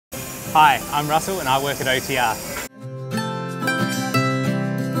Hi, I'm Russell and I work at OTR.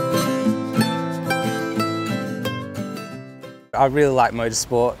 I really like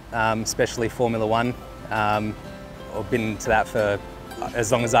motorsport, especially Formula One. I've been into that for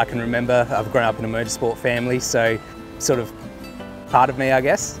as long as I can remember. I've grown up in a motorsport family, so sort of part of me, I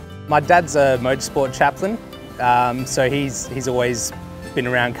guess. My dad's a motorsport chaplain, so he's always been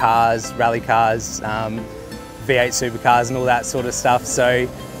around cars, rally cars, V8 supercars and all that sort of stuff. So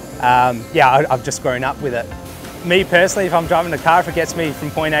yeah, I've just grown up with it. Me personally, if I'm driving a car, if it gets me from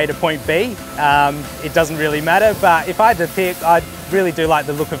point A to point B, it doesn't really matter, but if I had to pick, I really do like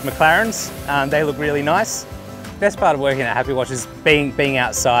the look of McLarens. They look really nice. Best part of working at HappyWash is being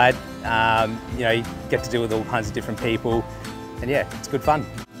outside. You know, you get to deal with all kinds of different people, and yeah, it's good fun.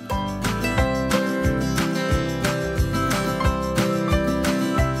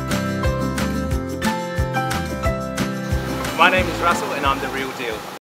 My name is Russell and I'm the real deal.